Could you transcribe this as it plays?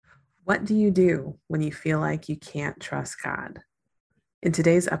What do you do when you feel like you can't trust God? In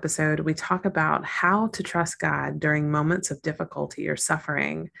today's episode, we talk about how to trust God during moments of difficulty or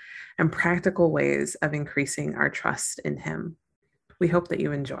suffering and practical ways of increasing our trust in Him. We hope that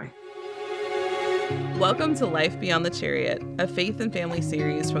you enjoy. Welcome to Life Beyond the Chariot, a faith and family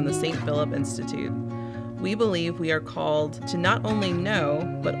series from the St. Philip Institute. We believe we are called to not only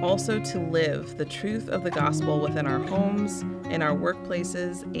know, but also to live the truth of the gospel within our homes, in our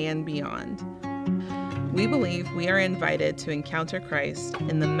workplaces, and beyond. We believe we are invited to encounter Christ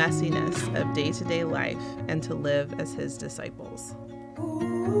in the messiness of day-to-day life and to live as His disciples.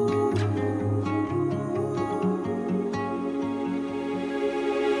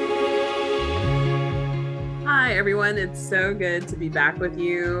 Hi, everyone. It's so good to be back with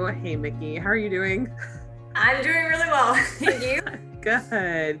you. Hey, Mickey, how are you doing? I'm doing really well. Thank you.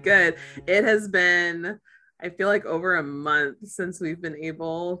 Good. It has been, I feel like, over a month since we've been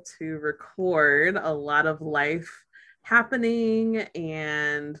able to record. A lot of life happening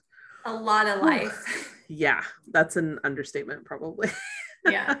and a lot of life. Yeah, that's an understatement, probably.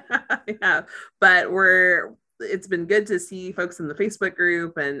 Yeah. Yeah. But it's been good to see folks in the Facebook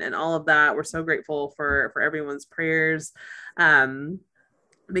group and all of that. We're so grateful for everyone's prayers.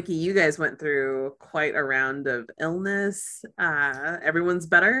 Mickey, you guys went through quite a round of illness. Everyone's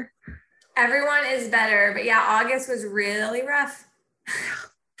better? Everyone is better. But yeah, August was really rough.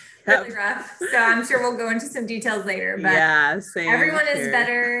 Really rough. So I'm sure we'll go into some details later. But yeah, same everyone here. is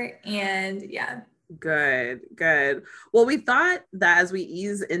better. And yeah. Good. Well, we thought that as we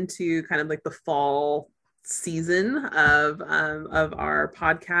ease into kind of like the fall season of our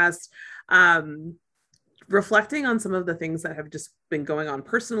podcast, reflecting on some of the things that have just been going on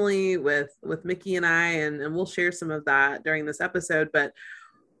personally with Mickey and I, and we'll share some of that during this episode, but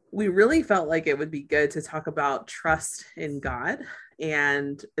we really felt like it would be good to talk about trust in God,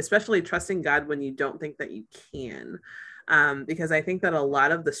 and especially trusting God when you don't think that you can. Because I think that a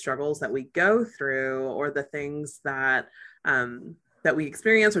lot of the struggles that we go through, or the things that we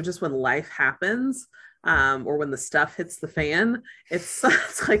experience, or just when life happens, or when the stuff hits the fan, it's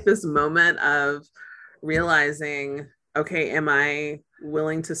like this moment of realizing, okay, am I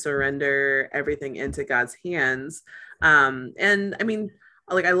willing to surrender everything into God's hands? And I mean,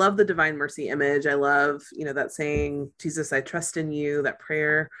 like, I love the divine mercy image. I love, that saying, Jesus, I trust in you, that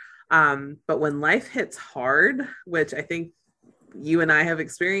prayer. But when life hits hard, which I think you and I have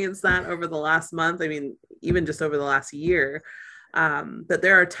experienced that over the last month, I mean, even just over the last year, that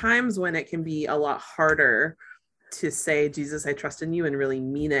there are times when it can be a lot harder to say, Jesus, I trust in you, and really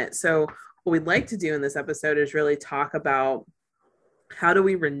mean it. So what we'd like to do in this episode is really talk about, how do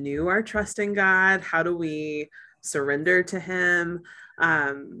we renew our trust in God? How do we surrender to Him?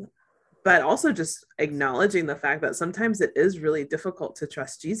 But also just acknowledging the fact that sometimes it is really difficult to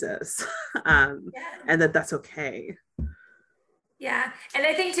trust Jesus, and that's okay. Yeah. And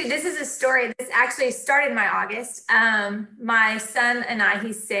I think too, this is a story. This actually started my August. My son and I,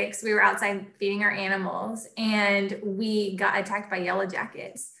 he's 6, we were outside feeding our animals, and we got attacked by yellow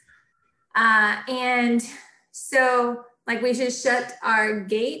jackets. And so like we just shut our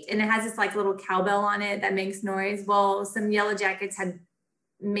gate, and it has this like little cowbell on it that makes noise. Well, some yellow jackets had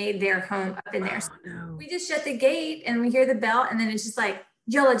made their home up in there. So we just shut the gate, and we hear the bell, and then it's just like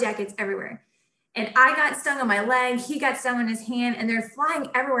yellow jackets everywhere. And I got stung on my leg. He got stung on his hand, and they're flying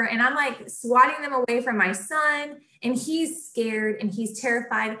everywhere. And I'm like swatting them away from my son, and he's scared and he's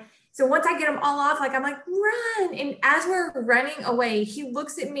terrified. So once I get them all off, like, I'm like, run. And as we're running away, he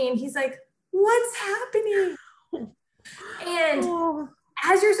looks at me and he's like, what's happening? And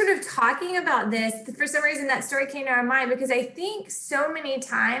as you're sort of talking about this, for some reason that story came to our mind, because I think so many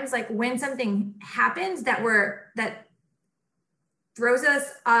times, like when something happens that throws us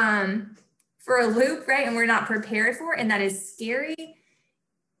for a loop, right? And we're not prepared for it, and that is scary,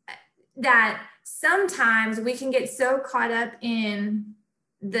 that sometimes we can get so caught up in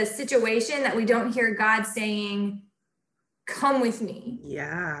the situation that we don't hear God saying, come with me.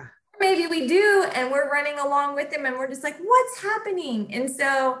 Yeah. Maybe we do, and we're running along with Him, and we're just like, what's happening? And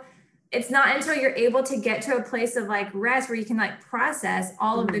so it's not until you're able to get to a place of like rest where you can like process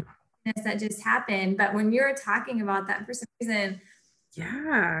all of the goodness that just happened. But when you're talking about that, for some reason,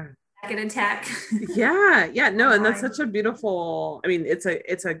 an attack. Yeah. No. And that's such a beautiful, I mean, it's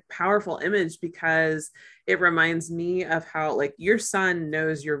a powerful image, because it reminds me of how like your son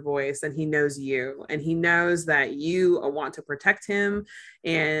knows your voice and he knows you and he knows that you want to protect him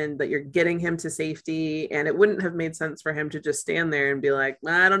and that you're getting him to safety. And it wouldn't have made sense for him to just stand there and be like,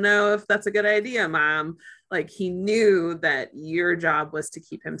 I don't know if that's a good idea, mom. Like he knew that your job was to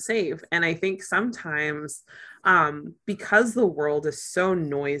keep him safe. And I think sometimes because the world is so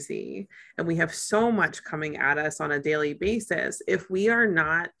noisy and we have so much coming at us on a daily basis, if we are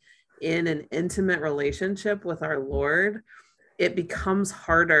not in an intimate relationship with our Lord, it becomes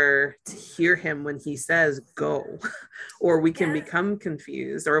harder to hear him when he says go, or we can become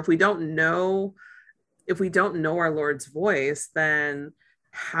confused. Or if we don't know our Lord's voice, then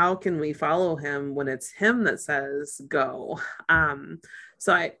how can we follow him when it's him that says go?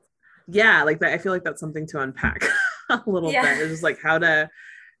 So I like that. I feel like that's something to unpack a little bit. It's just like how to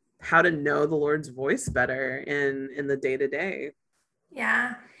know the Lord's voice better in the day-to-day.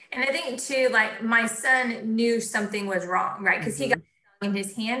 Yeah. And I think too, like my son knew something was wrong, right? Because he got stung and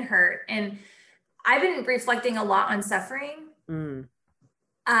his hand hurt. And I've been reflecting a lot on suffering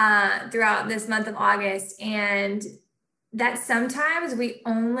throughout this month of August. And that sometimes we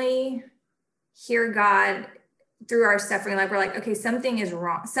only hear God through our suffering. Like we're like, okay, something is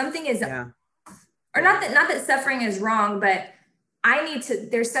wrong. Something is, or not that suffering is wrong, but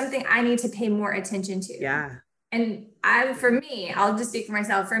there's something I need to pay more attention to. Yeah. And I'll just speak for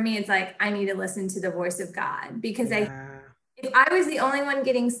myself. For me, it's like, I need to listen to the voice of God because if I was the only one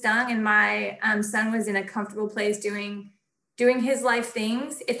getting stung and my son was in a comfortable place doing his life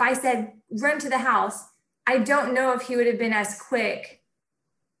things, if I said, run to the house, I don't know if he would have been as quick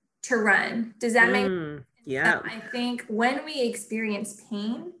to run. Does that make sense? Yeah. I think when we experience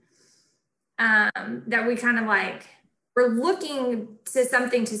pain, that we kind of like, we're looking to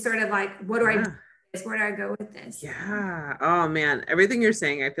something to sort of like, what do I do? Where do I go with this? Yeah. Oh man, everything you're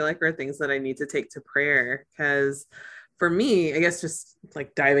saying, I feel like are things that I need to take to prayer. Because for me, I guess just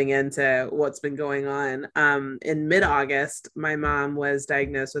like diving into what's been going on, in mid-August, my mom was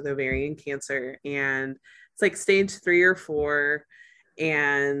diagnosed with ovarian cancer, and it's like stage 3 or 4,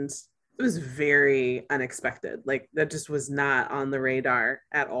 and it was very unexpected. Like that just was not on the radar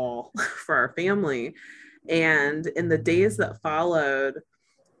at all for our family. And in the days that followed,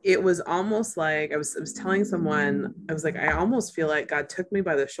 it was almost like I was telling someone, I was like, I almost feel like God took me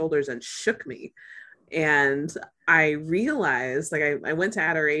by the shoulders and shook me. And I realized, like, I went to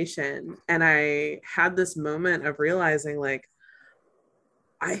adoration and I had this moment of realizing, like,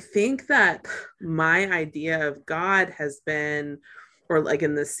 I think that my idea of God has been, or like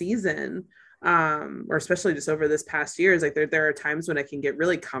in this season, or especially just over this past year, is like there are times when I can get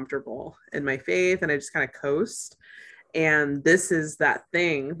really comfortable in my faith and I just kind of coast. And this is that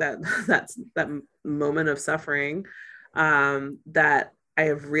thing that's that moment of suffering that I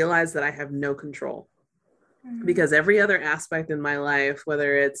have realized that I have no control, because every other aspect in my life,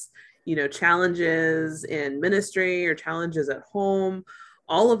 whether it's, challenges in ministry or challenges at home,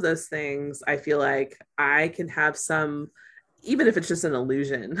 all of those things, I feel like I can have some, even if it's just an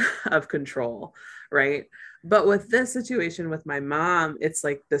illusion of control, right? But with this situation with my mom, it's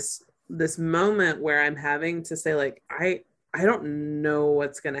like this moment where I'm having to say, like, I don't know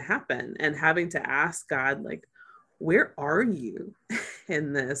what's going to happen, and having to ask God, like, where are you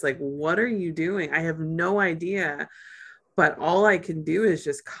in this? Like, what are you doing? I have no idea, but all I can do is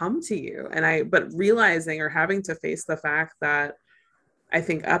just come to you. But realizing or having to face the fact that I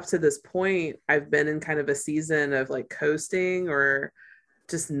think up to this point, I've been in kind of a season of like coasting or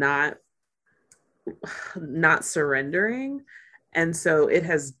just not surrendering. And so it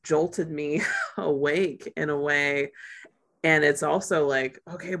has jolted me awake in a way. And it's also like,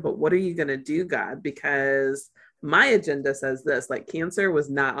 okay, but what are you going to do, God? Because my agenda says this, like, cancer was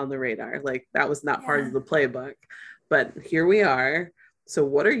not on the radar. Like that was not part of the playbook, but here we are. So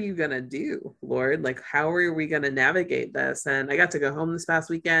what are you going to do, Lord? Like, how are we going to navigate this? And I got to go home this past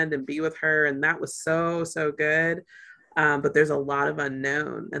weekend and be with her. And that was so, so good. But there's a lot of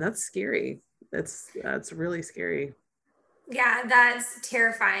unknown, and that's scary. That's really scary. Yeah, that's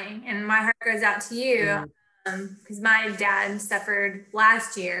terrifying. And my heart goes out to you because my dad suffered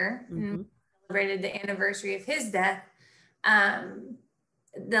last year and celebrated the anniversary of his death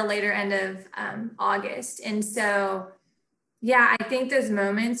the later end of August. And so, yeah, I think those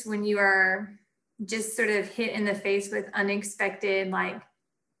moments when you are just sort of hit in the face with unexpected, like,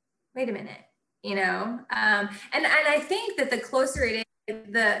 wait a minute, and I think that the closer it is,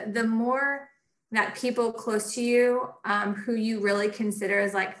 the more that people close to you, who you really consider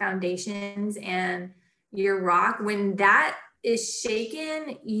as like foundations and your rock, when that is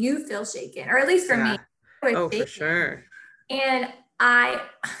shaken, you feel shaken, or at least for me. Oh, for sure. And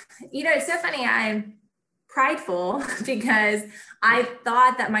it's so funny. prideful because I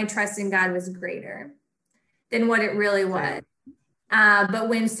thought that my trust in God was greater than what it really was. But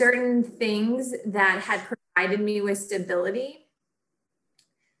when certain things that had provided me with stability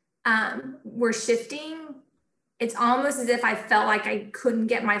were shifting, it's almost as if I felt like I couldn't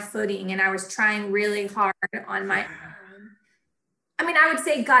get my footing and I was trying really hard on my own. I mean, I would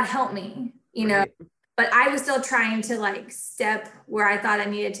say, God help me, you know, but I was still trying to like step where I thought I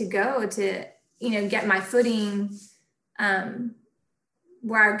needed to go to, you know, get my footing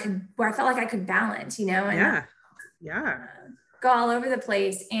where I felt like I could balance, you know, and go all over the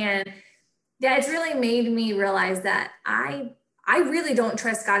place. And yeah, it's really made me realize that I really don't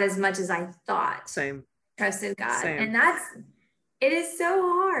trust God as much as I thought. Trusted God. And it is so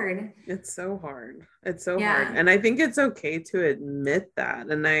hard. It's so hard. It's so hard. And I think it's okay to admit that.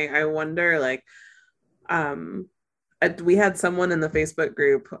 And I wonder, like, we had someone in the Facebook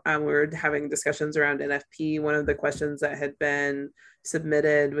group, we were having discussions around NFP. One of the questions that had been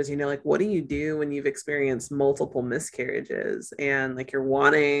submitted was, you know, like, what do you do when you've experienced multiple miscarriages and like you're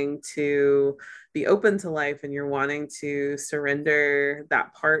wanting to be open to life and you're wanting to surrender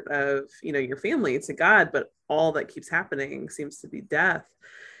that part of, you know, your family to God, but all that keeps happening seems to be death.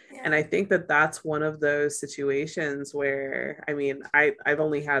 And I think that that's one of those situations where, I mean, I've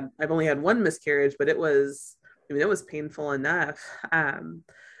only had one miscarriage, but it was painful enough. But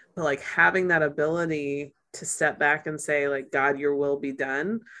like having that ability to step back and say, like, God, your will be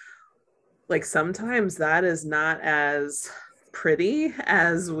done. Like sometimes that is not as pretty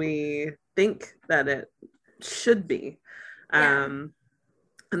as we think that it should be. And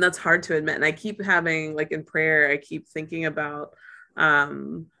that's hard to admit. And I keep having, like in prayer, I keep thinking about,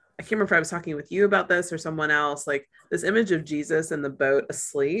 I can't remember if I was talking with you about this or someone else, like this image of Jesus in the boat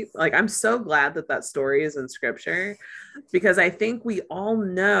asleep. Like, I'm so glad that story is in scripture, because I think we all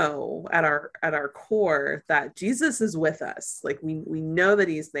know at our core that Jesus is with us. Like we know that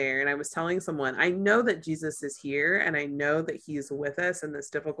he's there. And I was telling someone, I know that Jesus is here and I know that he's with us in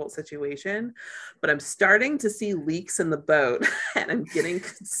this difficult situation, but I'm starting to see leaks in the boat and I'm getting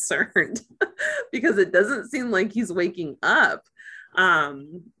concerned because it doesn't seem like he's waking up.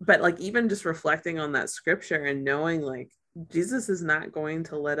 But like even just reflecting on that scripture and knowing like Jesus is not going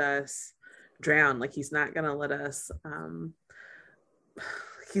to let us drown, like he's not going to let us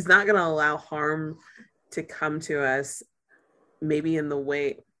he's not going to allow harm to come to us, maybe in the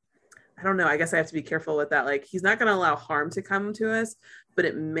way, I don't know, I guess I have to be careful with that. Like he's not going to allow harm to come to us, but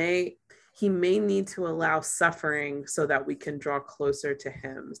he may need to allow suffering so that we can draw closer to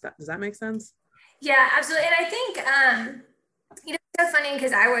him. Does that make sense? Yeah, absolutely. And I think you know, it's so funny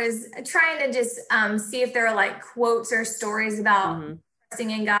because I was trying to just see if there are like quotes or stories about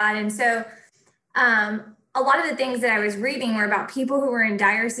trusting in God. And so a lot of the things that I was reading were about people who were in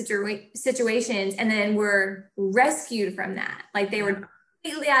dire situations and then were rescued from that. Like they were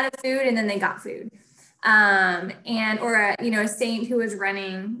completely out of food and then they got food. Or a saint who was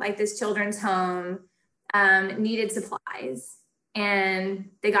running like this children's home needed supplies and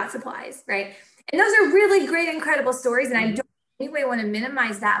they got supplies, right? And those are really great, incredible stories. And I don't in any way want to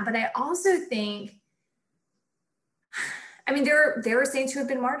minimize that, but I also think, I mean, there are saints who have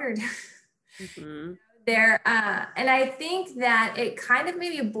been martyred. And I think that it kind of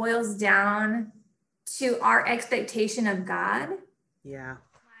maybe boils down to our expectation of God. Yeah.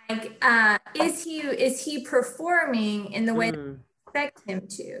 Like, is he performing in the way that we expect him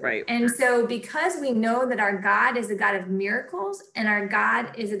to? Right. And so because we know that our God is a God of miracles and our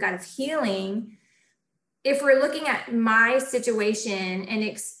God is a God of healing, if we're looking at my situation and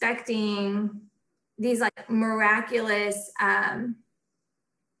expecting these like miraculous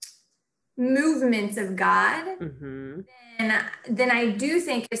movements of God, then I do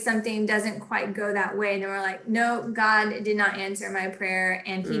think if something doesn't quite go that way, then we're like, no, God did not answer my prayer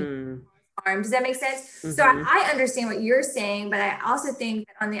and he harmed. Does that make sense? So I understand what you're saying, but I also think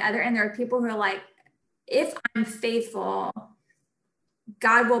that on the other end, there are people who are like, if I'm faithful,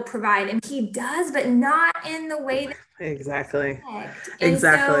 God will provide, and he does, but not in the way that exactly.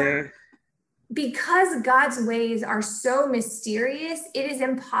 So, because God's ways are so mysterious, it is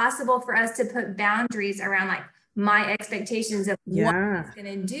impossible for us to put boundaries around like my expectations of what he's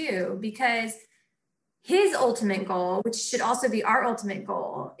going to do, because his ultimate goal, which should also be our ultimate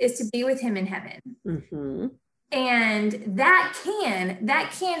goal, is to be with him in heaven. And that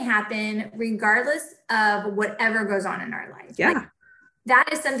can happen regardless of whatever goes on in our life. Like,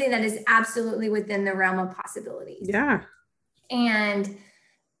 that is something that is absolutely within the realm of possibilities. And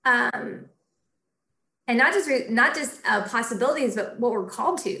not just possibilities, but what we're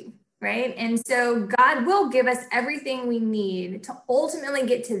called to, right? And so God will give us everything we need to ultimately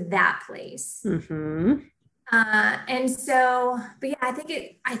get to that place. And so, but yeah, I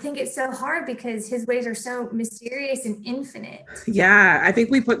think it's so hard because his ways are so mysterious and infinite. Yeah, I think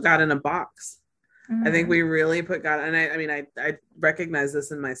we put God in a box. I think Mm-hmm. we really put God, and I mean, I recognize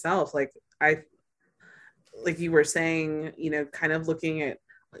this in myself. Like like you were saying, kind of looking at,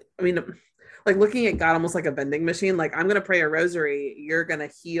 I mean, like looking at God almost like a vending machine. Like, I'm gonna pray a rosary, you're gonna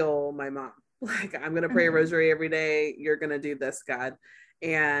heal my mom. Like, I'm gonna pray a Mm-hmm. rosary every day, you're gonna do this, God.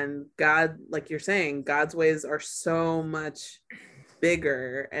 And God, like you're saying, God's ways are so much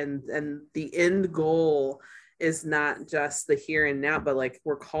bigger, and the end goal is not just the here and now, but like,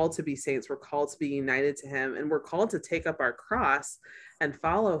 we're called to be saints, we're called to be united to him, and we're called to take up our cross and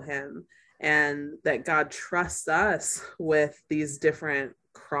follow him. And that God trusts us with these different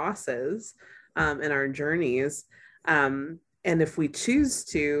crosses, in our journeys. And if we choose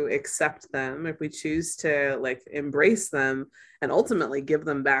to accept them, if we choose to like embrace them and ultimately give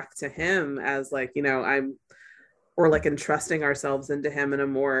them back to him as like, I'm, or like entrusting ourselves into him in a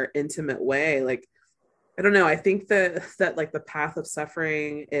more intimate way, like, I don't know, I think that like the path of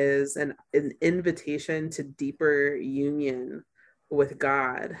suffering is an invitation to deeper union with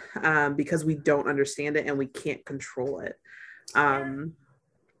God, because we don't understand it and we can't control it. Yeah. um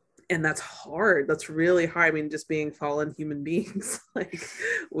and that's hard, that's really hard. I mean, just being fallen human beings, like,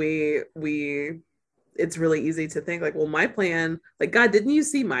 we it's really easy to think like, well, my plan, like, God, didn't you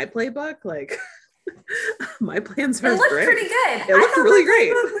see my playbook? Like, my plans It are looked great. pretty good. It I looked thought really my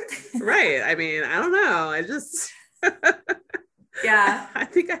great. playbook looked Right. I mean, I don't know. I just, Yeah. I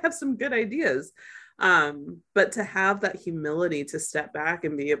think I have some good ideas. But to have that humility to step back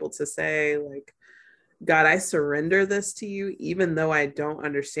and be able to say, like, God, I surrender this to you, even though I don't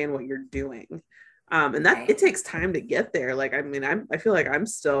understand what you're doing. And that it Right. takes time to get there. Like, I mean, I feel like I'm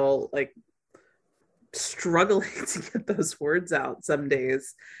still like struggling to get those words out some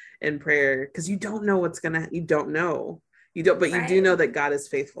days in prayer, because you don't know, but you do know Right. that God is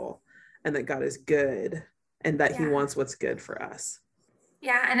faithful and that God is good and that he Yeah. wants what's good for us.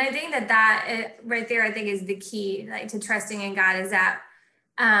 Yeah. And I think that right there, I think is the key, like to trusting in God, is that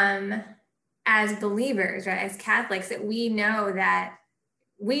um as believers, right, as Catholics, that we know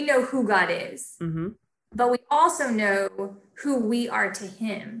who God is, Mm-hmm. but we also know who we are to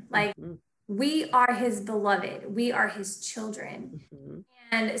him. Like, Mm-hmm. we are his beloved, we are his children. Mm-hmm.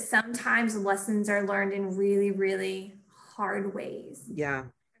 And sometimes lessons are learned in really, really hard ways. Yeah.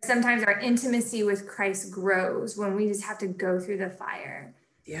 Sometimes our intimacy with Christ grows when we just have to go through the fire.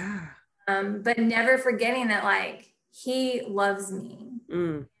 Yeah. But never forgetting that, like, he loves me.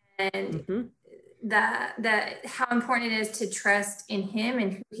 Mm. And Mm-hmm. the how important it is to trust in him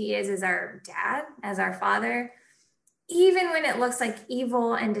and who he is as our dad, as our father, even when it looks like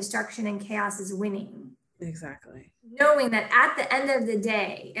evil and destruction and chaos is winning. Exactly. Knowing that at the end of the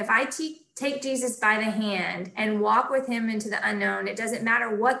day, if I take Jesus by the hand and walk with him into the unknown, it doesn't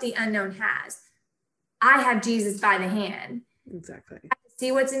matter what the unknown has. I have Jesus by the hand. Exactly. I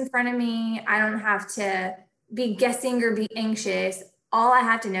see what's in front of me. I don't have to be guessing or be anxious. All I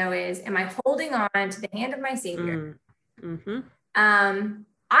have to know is, am I holding on to the hand of my Savior? Mm-hmm.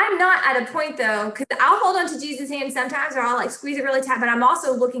 I'm not at a point though, because I'll hold on to Jesus' hand sometimes, or I'll like squeeze it really tight, but I'm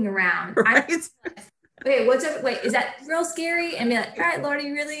also looking around. Right. Okay, what's up? Wait, is that real scary? And be like, all right, Lord, are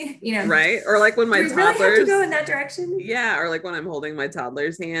you really, Right. Or like when my do we really have to toddlers, go in that direction? yeah, or like when I'm holding my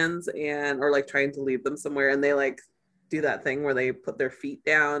toddlers' hands or like trying to lead them somewhere, and they like do that thing where they put their feet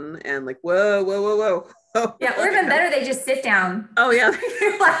down and like, whoa, whoa, whoa, whoa. Yeah, or even better, they just sit down. Oh yeah.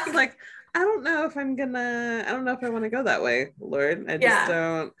 You're Like, I don't know if I want to go that way, Lord. I just Yeah.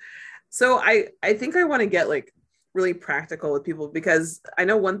 don't. So I think I want to get like really practical with people, because I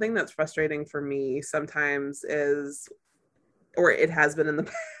know one thing that's frustrating for me sometimes is, or it has been in the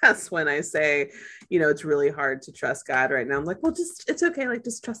past, when I say, it's really hard to trust God right now. I'm like, well, it's okay. Like,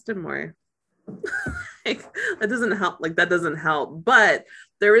 just trust him more. Like, that doesn't help. Like, that doesn't help. But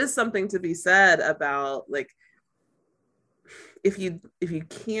there is something to be said about, like, if you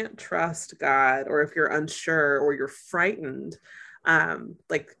can't trust God, or if you're unsure or you're frightened,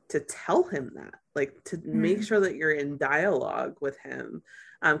 like, to tell him that, like, to make sure that you're in dialogue with him.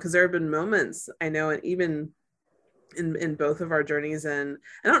 Because there have been moments, I know, and even in both of our journeys, and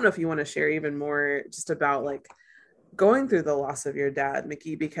I don't know if you want to share even more just about like going through the loss of your dad,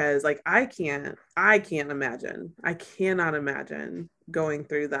 Mickey, because like I cannot imagine going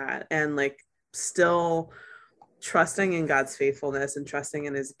through that and like still trusting in God's faithfulness and trusting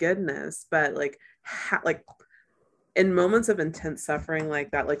in his goodness. But like like in moments of intense suffering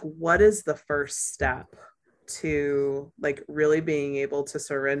like that, like, what is the first step to like really being able to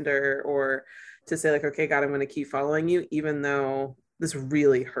surrender, or to say like, okay, God, I'm going to keep following you even though this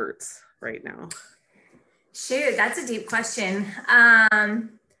really hurts right now? Shoot, that's a deep question.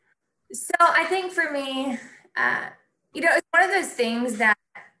 So I think for me, it's one of those things that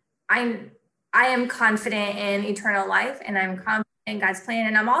I'm I am confident in eternal life, and I'm confident in God's plan,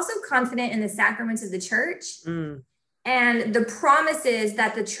 and I'm also confident in the sacraments of the church and the promises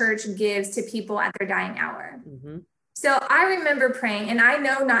that the church gives to people at their dying hour. So I remember praying, and I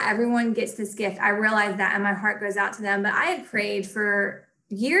know not everyone gets this gift. I realize that, and my heart goes out to them. But I had prayed for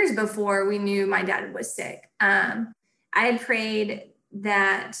years before we knew my dad was sick. I had prayed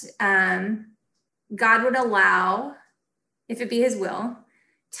that God would allow, if it be his will,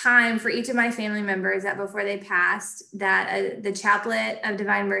 time for each of my family members that before they passed, that the chaplet of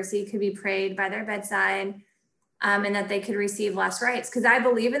divine mercy could be prayed by their bedside, and that they could receive last rites. Because I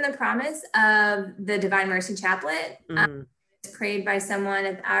believe in the promise of the divine mercy chaplet. It's prayed by someone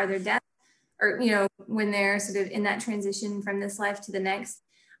at the hour of their death, or, when they're sort of in that transition from this life to the next.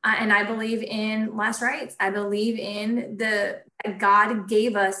 And I believe in last rites. I believe in that God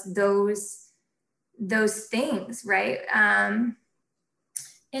gave us those things, right?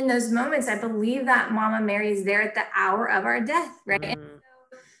 In those moments, I believe that Mama Mary is there at the hour of our death, right? And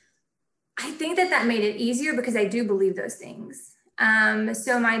so I think that made it easier because I do believe those things.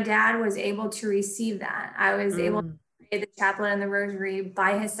 So my dad was able to receive that. I was able to pray the chaplet and the rosary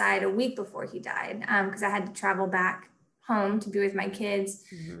by his side a week before he died, because I had to travel back home to be with my kids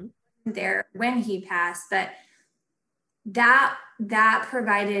there when he passed. But that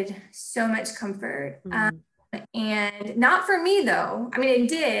provided so much comfort. And not for me though. I mean, it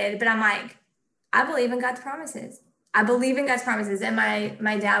did, but I'm like, I believe in God's promises. I believe in God's promises. And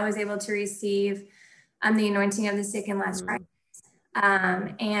my dad was able to receive the anointing of the sick and last rites.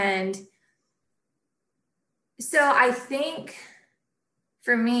 And so I think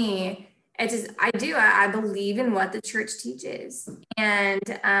for me, I believe in what the church teaches.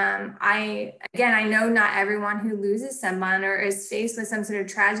 And I know not everyone who loses someone or is faced with some sort of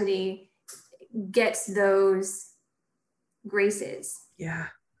tragedy gets those graces. And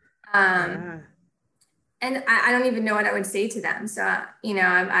I don't even know what I would say to them. So,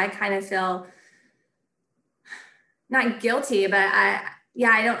 I kind of feel not guilty, but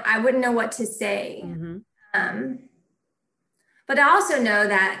I wouldn't know what to say. But I also know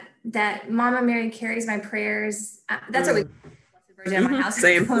that Mama Mary carries my prayers. That's what we Virgin in my house.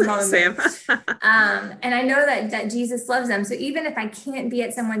 Same. And I know that Jesus loves them. So even if I can't be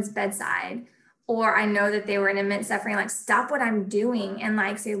at someone's bedside, or I know that they were in immense suffering, like, stop what I'm doing and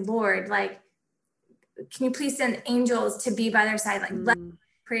like say, Lord, like, can you please send angels to be by their side? Like, let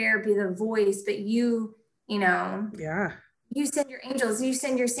prayer be the voice, but you send your angels, you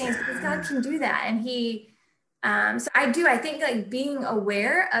send your saints, because God can do that. And so I think like being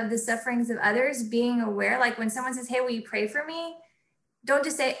aware of the sufferings of others, being aware, like when someone says, hey, will you pray for me? Don't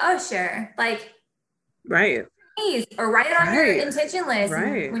just say, oh, sure. Like, right. Please, or write it on your intention list.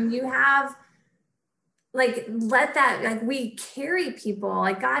 Right. When you have, like, let that, like, we carry people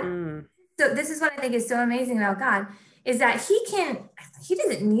like God. So this is what I think is so amazing about God, is that he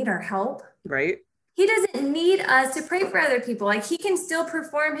doesn't need our help. Right. He doesn't need us to pray for other people. Like, he can still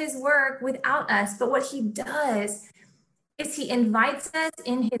perform his work without us. But what he does is he invites us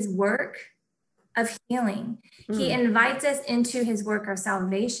in his work of healing. He invites us into his work of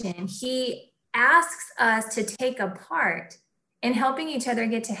salvation. He asks us to take a part in helping each other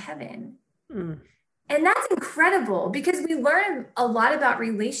get to heaven. And that's incredible, because we learn a lot about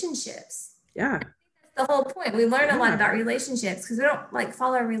relationships. Yeah. The whole point. We learn a lot about relationships, because we don't like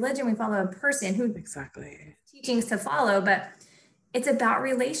follow a religion. We follow a person who teachings to follow, but it's about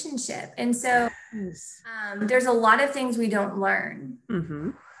relationship. And so there's a lot of things we don't learn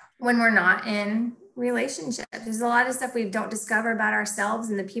when we're not in relationship. There's a lot of stuff we don't discover about ourselves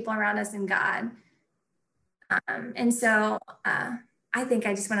and the people around us and God. And so I think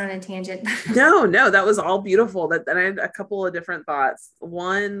I just went on a tangent. No, that was all beautiful. Then I had a couple of different thoughts.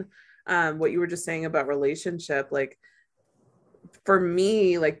 One, what you were just saying about relationship, like, for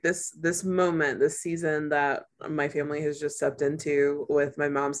me, like this moment, this season that my family has just stepped into with my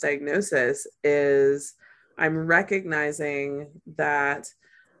mom's diagnosis, is I'm recognizing that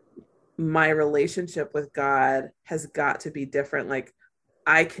my relationship with God has got to be different. Like,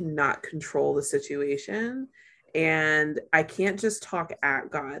 I cannot control the situation, and I can't just talk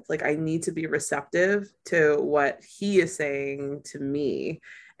at God. Like, I need to be receptive to what he is saying to me,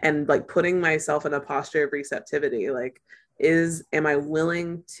 and like putting myself in a posture of receptivity. Like, am I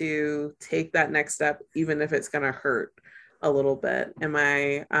willing to take that next step, even if it's going to hurt a little bit? Am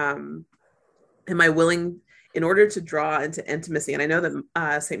I willing, in order to draw into intimacy. And I know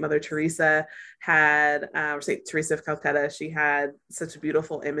that St. Mother Teresa had, or St. Teresa of Calcutta, she had such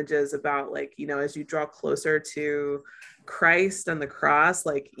beautiful images about, like, you know, as you draw closer to Christ and the cross,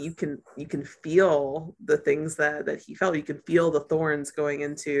 like you can feel the things that he felt. You can feel the thorns going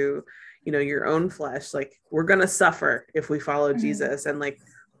into, you know, your own flesh. Like, we're gonna suffer if we follow Jesus, and like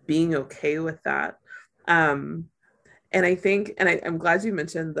being okay with that. And I think, and I'm glad you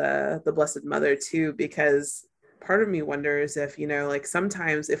mentioned the Blessed Mother too, because part of me wonders if, you know, like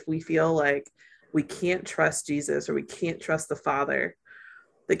sometimes if we feel like we can't trust Jesus or we can't trust the Father,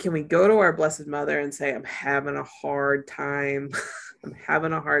 that can we go to our Blessed Mother and say, I'm having a hard time. I'm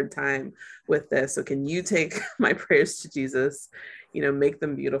having a hard time with this. So can you take my prayers to Jesus, you know, make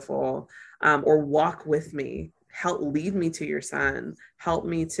them beautiful, or walk with me, help lead me to your son, help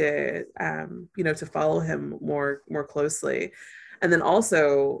me to, you know, to follow him more closely. And then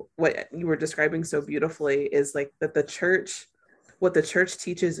also what you were describing so beautifully is like that the church, what the church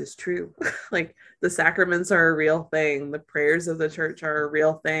teaches is true. Like the sacraments are a real thing. The prayers of the church are a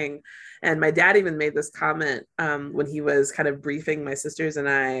real thing. And my dad even made this comment when he was kind of briefing my sisters and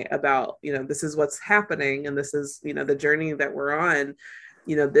I about, you know, this is what's happening. And this is, you know, the journey that we're on.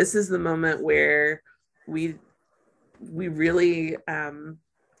 You know, this is the moment where we really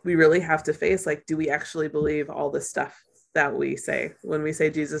have to face, like, do we actually believe all the stuff that we say? When we say,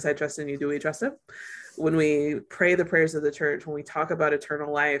 Jesus, I trust in you, do we trust him? When we pray the prayers of the church, when we talk about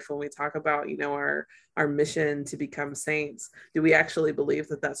eternal life, when we talk about, you know, our mission to become saints, do we actually believe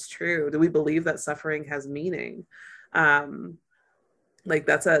that that's true? Do we believe that suffering has meaning? Like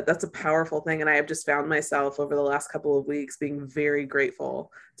that's a powerful thing. And I have just found myself over the last couple of weeks being very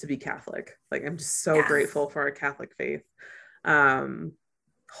grateful to be Catholic. Like, I'm just so grateful for our Catholic faith.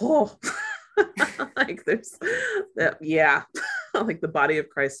 Like there's that, yeah. Like the body of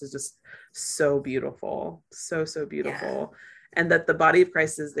Christ is just so beautiful, so beautiful. And that the body of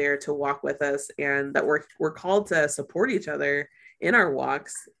Christ is there to walk with us, and that we're called to support each other in our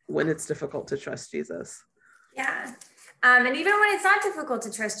walks when it's difficult to trust Jesus. Yeah. And even when it's not difficult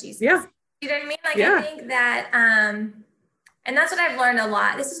to trust Jesus. Yeah. You know what I mean? Like, I think that, and that's what I've learned a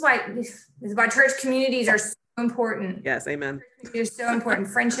lot. This is why church communities are so important. Yes. Amen. They're so important.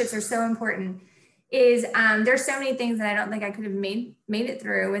 Friendships are so important. Is there's so many things that I don't think I could have made it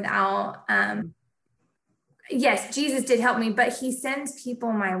through without, yes, Jesus did help me, but he sends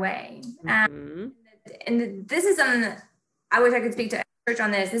people my way. And this is something that I wish I could speak to church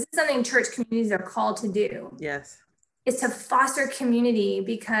on this. This is something church communities are called to do. Yes. Is to foster community,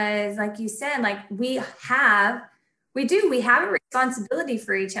 because like you said, like we have a responsibility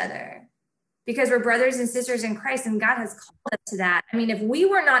for each other, because we're brothers and sisters in Christ, and God has called us to that. I mean, if we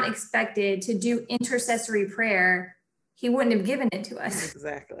were not expected to do intercessory prayer, he wouldn't have given it to us.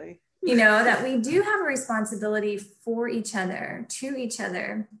 Exactly. You know, that we do have a responsibility for each other, to each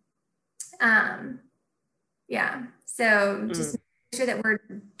other. Yeah. So just make sure that we're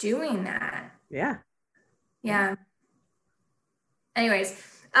doing that. Yeah. Yeah. Anyways,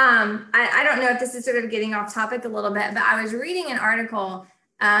 I don't know if this is sort of getting off topic a little bit, but I was reading an article,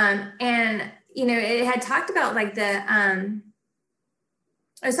 and, you know, it had talked about like I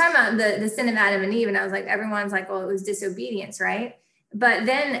was talking about the sin of Adam and Eve, and I was like, everyone's like, well, it was disobedience, right? But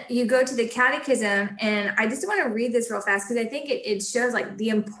then you go to the catechism, and I just want to read this real fast, because I think it shows like the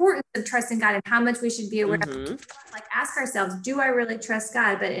importance of trusting God and how much we should be aware of. Like, ask ourselves, do I really trust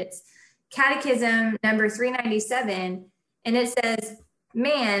God? But it's Catechism number 397. And it says,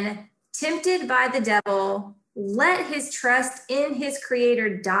 man, tempted by the devil, let his trust in his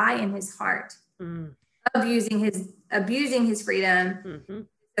creator die in his heart, abusing his freedom,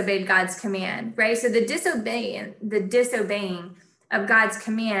 disobeyed God's command, right? So the disobeying of God's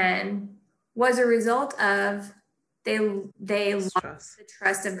command was a result of they lost the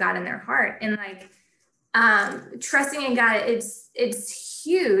trust of God in their heart. And like, trusting in God, it's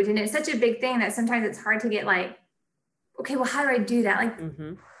huge, and it's such a big thing that sometimes it's hard to get like, okay, well, how do I do that? Like, like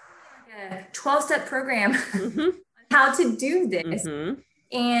a 12-step program on how to do this.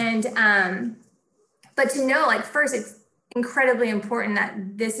 And, but to know, like, first, it's incredibly important that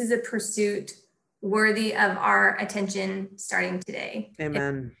this is a pursuit worthy of our attention starting today.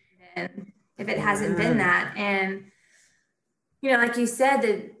 Amen. If it hasn't been that. And, you know, like you said,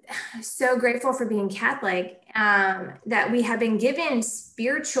 that I'm so grateful for being Catholic, that we have been given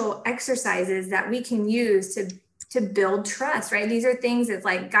spiritual exercises that we can use to build trust, right? These are things that's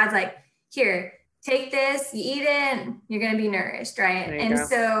like, God's like, here, take this, you eat it, you're going to be nourished, right? And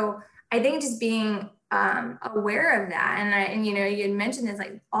so I think just being aware of that. And you know, you had mentioned this,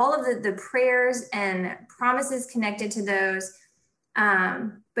 like all of the prayers and promises connected to those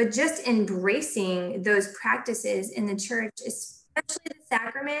But just embracing those practices in the church, especially the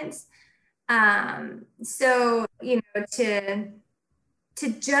sacraments. So, to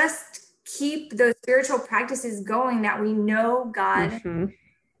just keep those spiritual practices going that we know God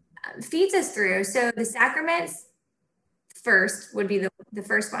feeds us through. So the sacraments first would be the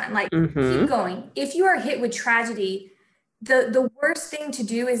first one. Like, keep going. If you are hit with tragedy, the worst thing to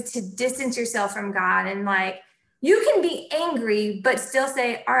do is to distance yourself from God. And like, you can be angry, but still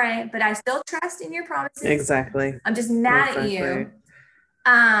say, all right, but I still trust in your promises. Exactly. I'm just mad at you.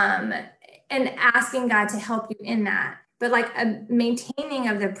 And asking God to help you in that. But like a maintaining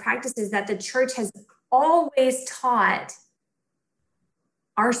of the practices that the church has always taught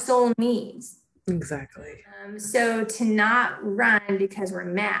our soul needs. Exactly. So to not run because we're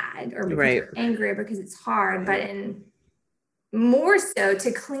mad or because we're angry or because it's hard, but more so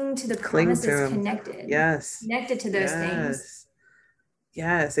to cling to the promises connected. Yes. Connected to those things.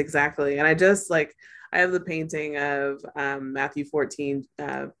 Yes, exactly. And I have the painting of Matthew 14.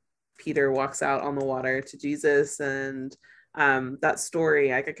 Peter walks out on the water to Jesus, and that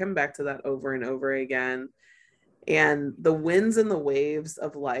story, I could come back to that over and over again. And the winds and the waves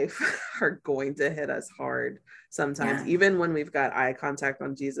of life are going to hit us hard sometimes, even when we've got eye contact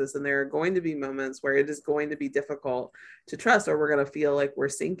on Jesus. And there are going to be moments where it is going to be difficult to trust, or we're going to feel like we're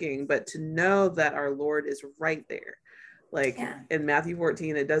sinking, but to know that our Lord is right there. Like in Matthew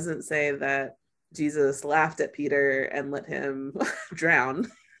 14, it doesn't say that Jesus laughed at Peter and let him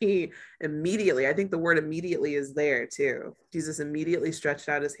drown. He immediately, I think the word immediately is there too. Jesus immediately stretched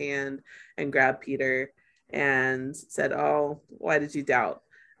out his hand and grabbed Peter and said, oh, why did you doubt?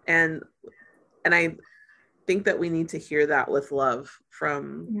 And I think that we need to hear that with love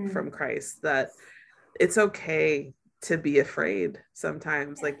from Christ, that it's okay to be afraid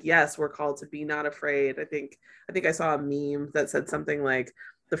sometimes. Like, yes, we're called to be not afraid. I think I saw a meme that said something like,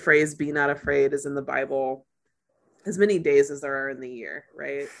 the phrase "be not afraid" is in the Bible as many days as there are in the year,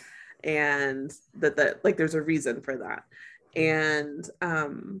 right? And that like there's a reason for that. And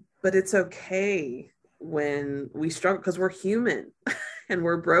but it's okay when we struggle, because we're human and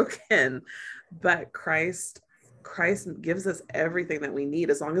we're broken, but Christ gives us everything that we need,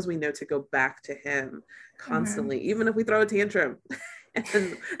 as long as we know to go back to him constantly, even if we throw a tantrum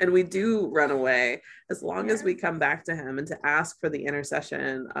and we do run away, as long as we come back to him, and to ask for the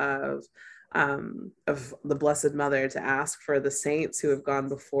intercession of the Blessed Mother, to ask for the saints who have gone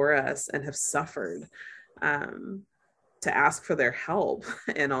before us and have suffered, to ask for their help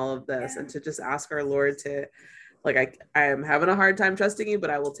in all of this, and to just ask our Lord to, like, I am having a hard time trusting you, but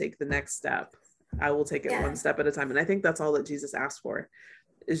I will take the next step. I will take it one step at a time. And I think that's all that Jesus asked for,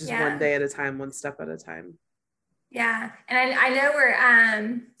 is just one day at a time, one step at a time. Yeah. And I know we're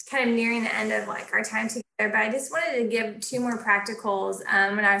kind of nearing the end of like our time together, but I just wanted to give two more practicals.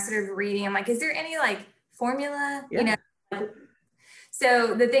 When I was sort of reading, I'm like, is there any like formula, you know?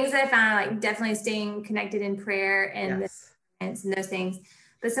 So the things that I found are like definitely staying connected in prayer and and those things.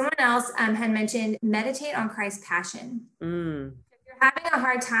 But someone else had mentioned meditate on Christ's passion. If you're having a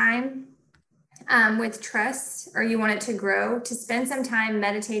hard time with trust, or you want it to grow, to spend some time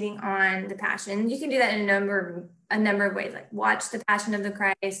meditating on the passion. You can do that in a number of ways, like watch the Passion of the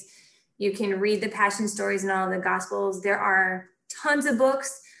Christ. You can read the passion stories in all of the Gospels. There are tons of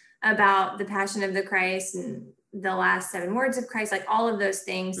books about the Passion of the Christ and the last 7 words of Christ, like all of those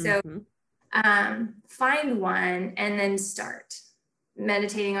things. So find one and then start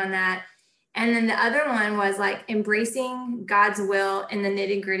meditating on that. And then the other one was like embracing God's will in the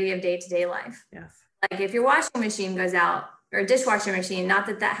nitty gritty of day-to-day life. Yes. Like if your washing machine goes out, or dishwasher machine, not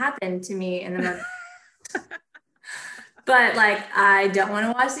that happened to me in the month, but like, I don't want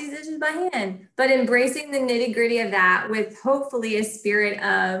to wash these dishes by hand, but embracing the nitty gritty of that with hopefully a spirit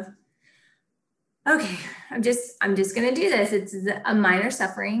of, okay, I'm just going to do this. It's a minor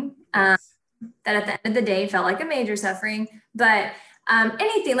suffering that at the end of the day felt like a major suffering, but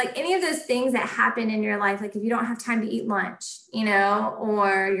anything, like any of those things that happen in your life, like if you don't have time to eat lunch, you know,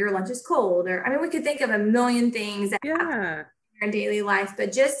 or your lunch is cold, or, I mean, we could think of a million things that happen in our daily life,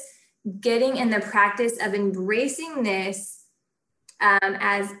 but just getting in the practice of embracing this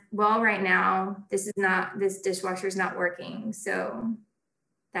as well. Right now, this dishwasher is not working. So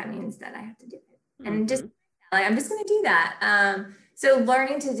that means that I have to do it. And just like, I'm just going to do that. So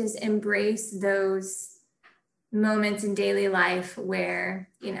learning to just embrace those moments in daily life where,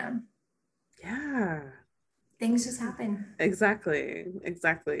 you know, things just happen. Exactly.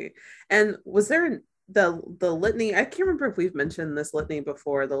 And was there the litany, I can't remember if we've mentioned this litany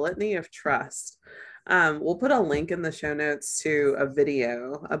before, the litany of trust. We'll put a link in the show notes to a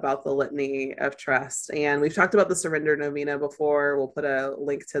video about the Litany of Trust. And we've talked about the Surrender Novena before. We'll put a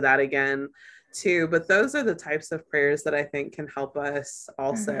link to that again too. But those are the types of prayers that I think can help us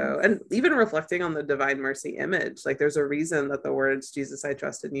also. And even reflecting on the Divine Mercy image, like there's a reason that the words, Jesus, I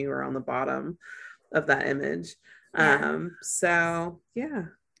trust in you, are on the bottom of that image. So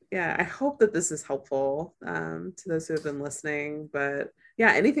yeah, I hope that this is helpful to those who have been listening. But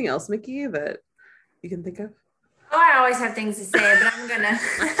yeah, anything else, Mickey, that you can think of? Oh, I always have things to say, but I'm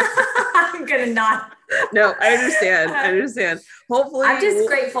gonna not. No, I understand. Hopefully, I'm just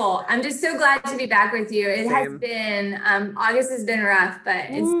grateful. I'm just so glad to be back with you. It has been August has been rough, but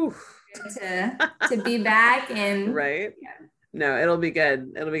it's good to be back and right. Yeah. No, it'll be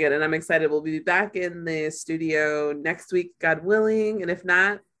good. And I'm excited. We'll be back in the studio next week, God willing. And if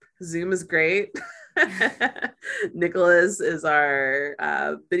not, Zoom is great. Nicholas is our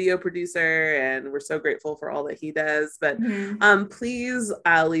video producer, and we're so grateful for all that he does. But please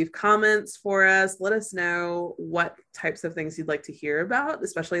leave comments for us. Let us know what types of things you'd like to hear about,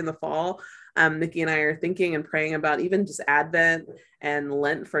 especially in the fall. Mickey and I are thinking and praying about even just Advent and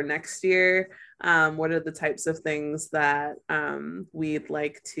Lent for next year. What are the types of things that we'd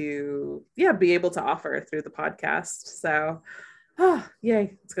like to be able to offer through the podcast? So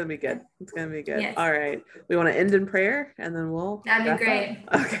yay, it's gonna be good. Yes. All right, we want to end in prayer and then that'd be great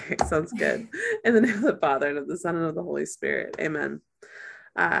up. Okay, sounds good. In the name of the Father, and of the Son, and of the Holy Spirit, amen.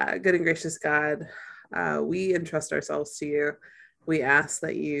 Good and gracious God, we entrust ourselves to you. We ask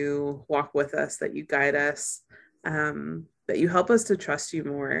that you walk with us, that you guide us, that you help us to trust you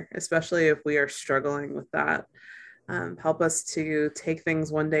more, especially if we are struggling with that. Help us to take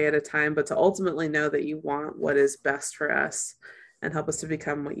things one day at a time, but to ultimately know that you want what is best for us, and help us to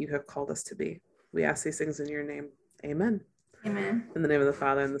become what you have called us to be. We ask these things in your name. Amen. Amen. In the name of the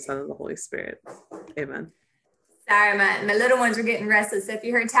Father, and the Son, and the Holy Spirit. Amen. Sorry, my little ones were getting restless. So if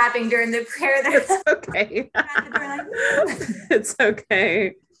you heard tapping during the prayer, it's okay. It's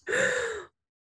okay.